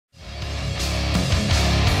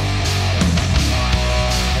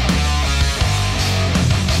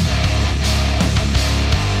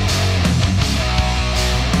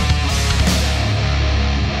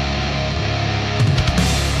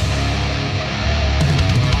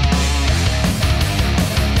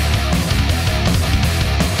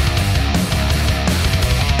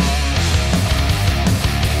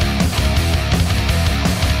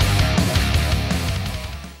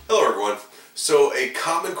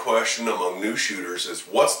question among new shooters is,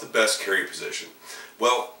 what's the best carry position?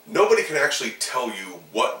 Well, nobody can actually tell you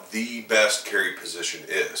what the best carry position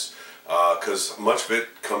is, because much of it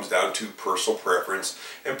comes down to personal preference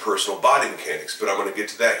and personal body mechanics, but I'm going to get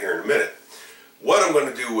to that here in a minute. What I'm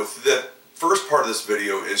going to do with the first part of this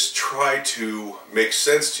video is try to make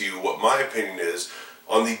sense to you what my opinion is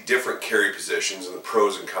on the different carry positions and the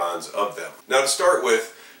pros and cons of them. Now, to start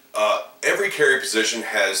with, every carry position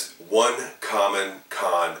has one common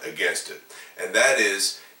con against it, and that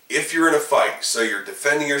is if you're in a fight, so you're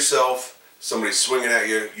defending yourself, somebody's swinging at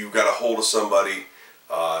you, you've got a hold of somebody,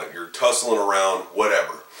 you're tussling around,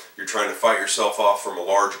 whatever. You're trying to fight yourself off from a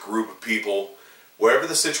large group of people, whatever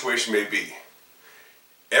the situation may be.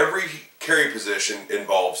 Every carry position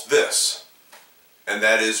involves this, and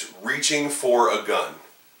that is reaching for a gun,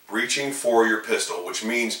 reaching for your pistol, which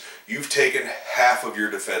means you've taken half of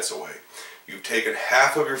your defense away. You've taken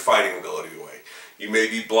half of your fighting ability away. You may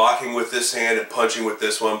be blocking with this hand and punching with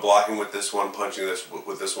this one, blocking with this one, punching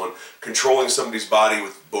with this one, controlling somebody's body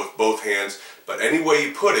with both hands, but any way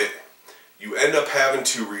you put it, you end up having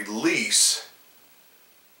to release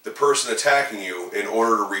the person attacking you in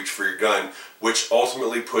order to reach for your gun, which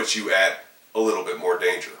ultimately puts you at a little bit more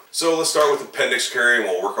danger. So let's start with appendix carry and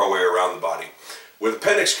we'll work our way around the body. With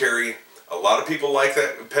appendix carry, a lot of people like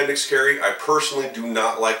that appendix carry. I personally do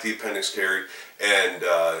not like the appendix carry, and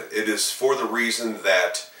it is for the reason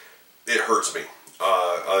that it hurts me.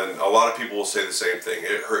 And a lot of people will say the same thing.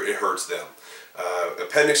 It hurts them.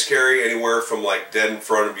 Appendix carry anywhere from like dead in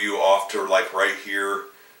front of you off to like right here,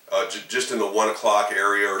 just in the 1 o'clock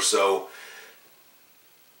area or so.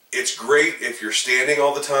 It's great if you're standing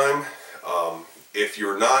all the time. If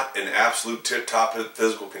you're not in absolute tip-top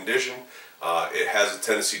physical condition, it has a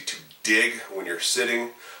tendency to dig when you're sitting,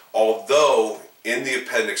 although in the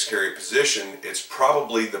appendix carry position it's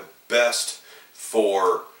probably the best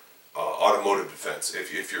for automotive defense.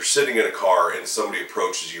 If you're sitting in a car and somebody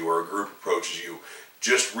approaches you or a group approaches you,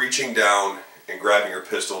 just reaching down and grabbing your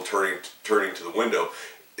pistol, turning to the window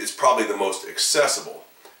is probably the most accessible.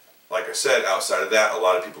 Like I said, outside of that, a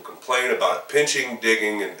lot of people complain about pinching,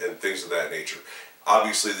 digging, and things of that nature.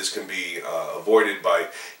 Obviously, this can be avoided by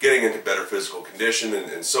getting into better physical condition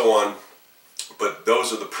and so on, but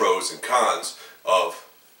those are the pros and cons of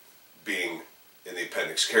being in the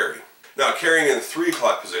appendix carry. Now, carrying in the 3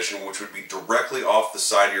 o'clock position, which would be directly off the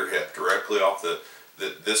side of your hip, directly off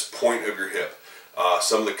this point of your hip,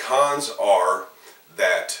 some of the cons are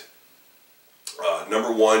that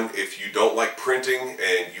number one, if you don't like printing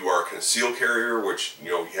and you are a concealed carrier, which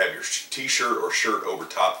you have your t-shirt or shirt over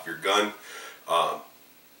top of your gun,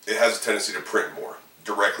 it has a tendency to print more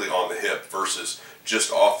directly on the hip versus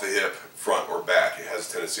just off the hip, front or back. It has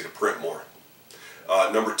a tendency to print more.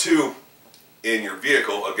 Number two, in your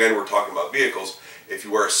vehicle, again we're talking about vehicles, if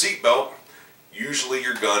you wear a seatbelt, usually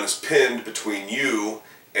your gun is pinned between you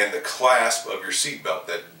and the clasp of your seatbelt,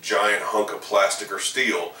 that giant hunk of plastic or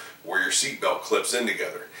steel where your seatbelt clips in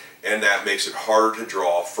together, and that makes it harder to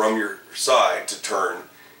draw from your side to turn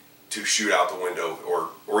to shoot out the window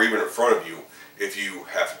or even in front of you if you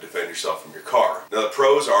have to defend yourself from your car. Now, the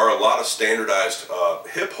pros are a lot of standardized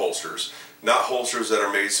hip holsters, not holsters that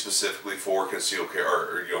are made specifically for concealed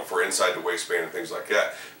carry or for inside the waistband and things like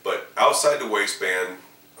that, but outside the waistband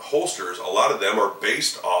holsters, a lot of them are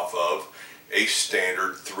based off of a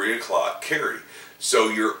standard 3 o'clock carry. So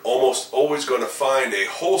you're almost always going to find a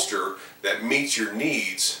holster that meets your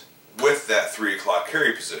needs with that 3 o'clock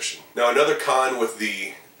carry position. Now, another con with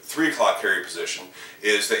the 3 o'clock carry position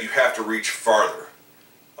is that you have to reach farther.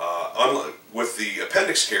 Unlike with the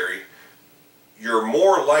appendix carry, you're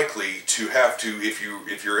more likely to have to, if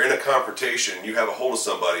you're in a confrontation, you have a hold of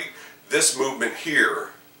somebody, this movement here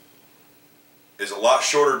is a lot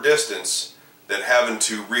shorter distance than having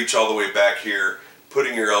to reach all the way back here,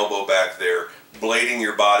 putting your elbow back there, blading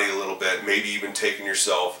your body a little bit, maybe even taking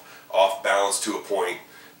yourself off balance to a point.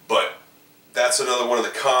 But that's another one of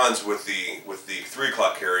the cons with the 3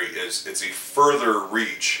 o'clock carry, is it's a further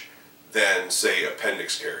reach than, say,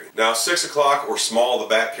 appendix carry. Now, 6 o'clock or small the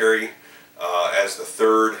back carry as the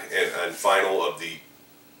third and final of the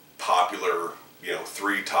popular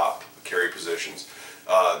 3 top carry positions.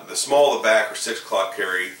 The small the back or 6 o'clock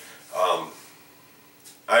carry,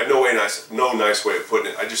 I have no nice way of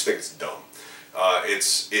putting it. I just think it's dumb.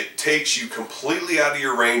 It takes you completely out of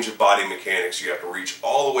your range of body mechanics. You have to reach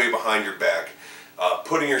all the way behind your back,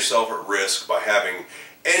 putting yourself at risk by having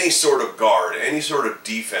any sort of guard, any sort of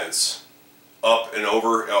defense up and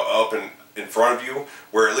in front of you,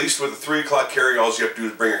 where at least with a 3 o'clock carry, all you have to do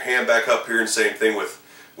is bring your hand back up here, and same thing with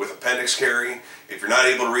appendix carry. If you're not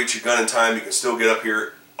able to reach your gun in time, you can still get up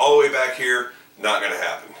here. All the way back here, not going to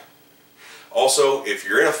happen. Also, if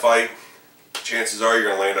you're in a fight, chances are you're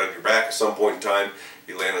going to land on your back at some point in time.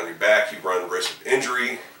 You land on your back, you run risk of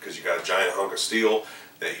injury because you got a giant hunk of steel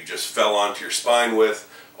that you just fell onto your spine with.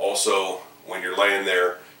 Also, when you're laying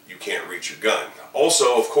there, you can't reach your gun.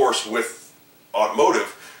 Also, of course, with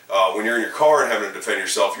automotive, when you're in your car and having to defend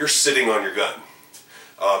yourself, you're sitting on your gun.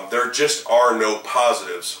 There just are no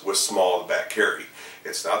positives with small back carry.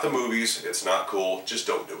 It's not the movies, it's not cool, just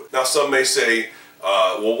don't do it. Now some may say,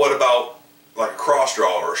 well, what about like a cross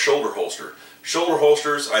draw or a shoulder holster? Shoulder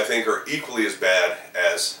holsters, I think, are equally as bad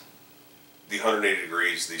as the 180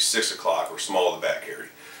 degrees, the 6 o'clock or small of the back carry.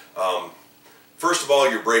 First of all,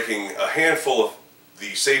 you're breaking a handful of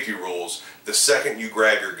the safety rules the second you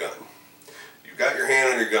grab your gun. You've got your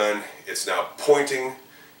hand on your gun, it's now pointing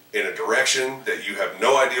in a direction that you have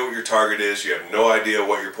no idea what your target is, you have no idea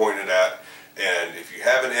what you're pointing at, and if you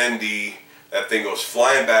have an ND, that thing goes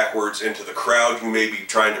flying backwards into the crowd you may be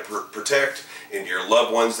trying to protect, into your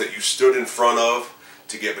loved ones that you stood in front of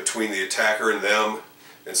to get between the attacker and them,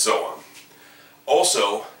 and so on.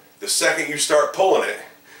 Also, the second you start pulling it,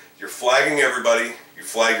 you're flagging everybody, you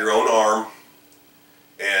flag your own arm,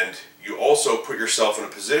 and you also put yourself in a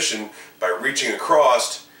position by reaching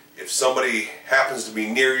across. If somebody happens to be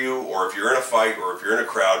near you, or if you're in a fight, or if you're in a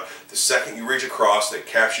crowd, the second you reach across, they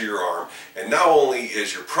capture your arm. And not only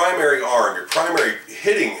is your primary arm, your primary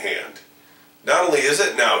hitting hand, not only is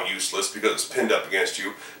it now useless because it's pinned up against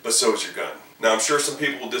you, but so is your gun. Now I'm sure some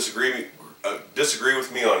people will disagree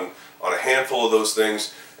with me on a handful of those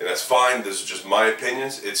things, and that's fine. This is just my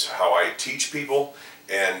opinions. It's how I teach people,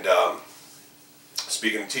 and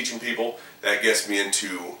speaking of teaching people, that gets me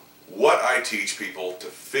into what I teach people to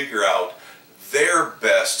figure out their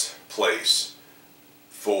best place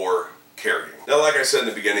for carrying. Now, like I said in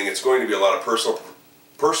the beginning, it's going to be a lot of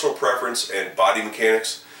personal preference and body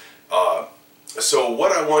mechanics. So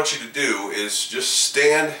what I want you to do is just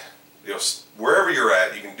stand, wherever you're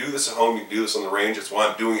at. You can do this at home, you can do this on the range. That's why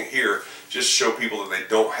I'm doing it here, just to show people that they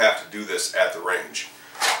don't have to do this at the range.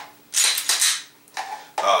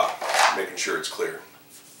 Making sure it's clear.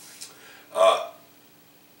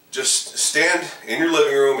 Just stand in your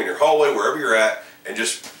living room, in your hallway, wherever you're at, and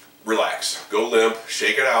just relax. Go limp,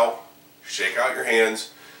 shake it out, shake out your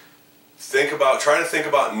hands. Try to think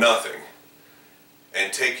about nothing,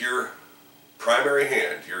 and take your primary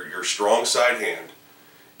hand, your strong side hand,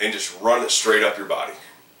 and just run it straight up your body.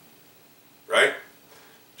 Right?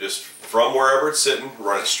 Just from wherever it's sitting,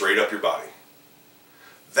 run it straight up your body.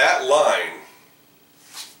 That line,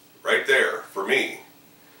 right there, for me,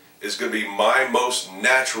 is going to be my most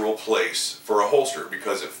natural place for a holster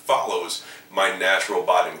because it follows my natural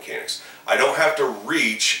body mechanics. I don't have to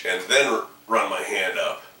reach and then run my hand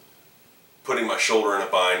up, putting my shoulder in a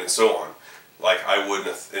bind and so on, like I would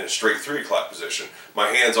in a straight 3 o'clock position. My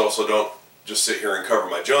hands also don't just sit here and cover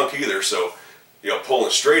my junk either, so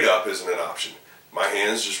pulling straight up isn't an option. My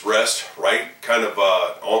hands just rest right kind of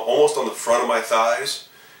almost on the front of my thighs.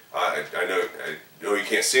 I know you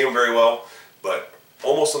can't see them very well, but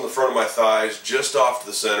almost on the front of my thighs, just off to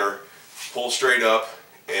the center, pull straight up,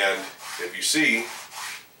 and if you see,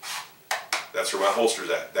 that's where my holster's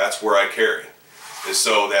at. That's where I carry. Is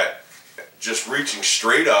so that just reaching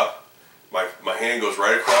straight up, my hand goes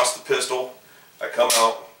right across the pistol, I come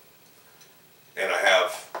out, and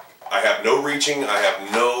I have no reaching, I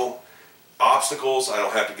have no obstacles, I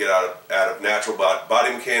don't have to get out of natural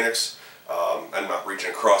body mechanics, I'm not reaching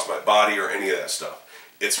across my body or any of that stuff.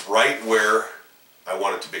 It's right where I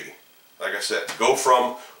want it to be. Like I said, go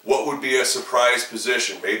from what would be a surprise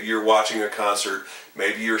position. Maybe you're watching a concert,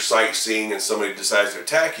 maybe you're sightseeing and somebody decides to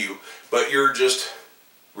attack you, but you're just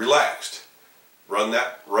relaxed. Run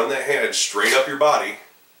that hand straight up your body,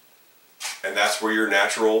 and that's where your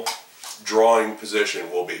natural drawing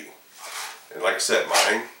position will be. And like I said,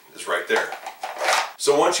 mine is right there.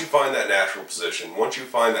 So once you find that natural position, once you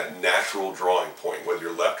find that natural drawing point, whether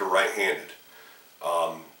you're left or right-handed,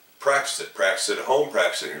 practice it. Practice it at home,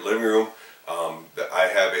 practice it in your living room. I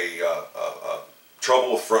have a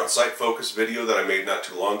trouble with front sight focus video that I made not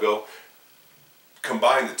too long ago.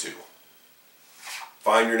 Combine the two.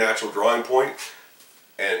 Find your natural drawing point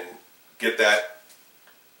and get that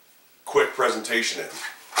quick presentation in.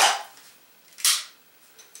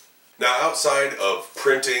 Now, outside of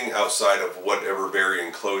printing, outside of whatever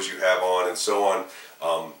varying clothes you have on and so on,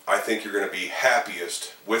 I think you're going to be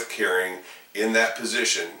happiest with carrying in that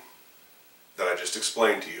position that I just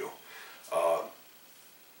explained to you.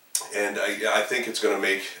 And I think it's going to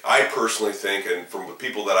make, I personally think, and from the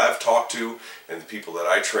people that I've talked to and the people that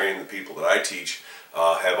I train, the people that I teach,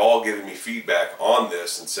 have all given me feedback on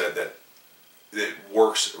this and said that it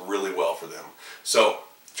works really well for them. So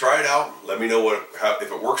try it out. Let me know if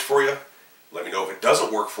it works for you. Let me know if it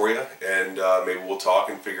doesn't work for you, and maybe we'll talk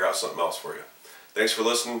and figure out something else for you. Thanks for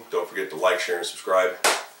listening. Don't forget to like, share, and subscribe.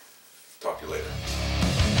 Talk to you later.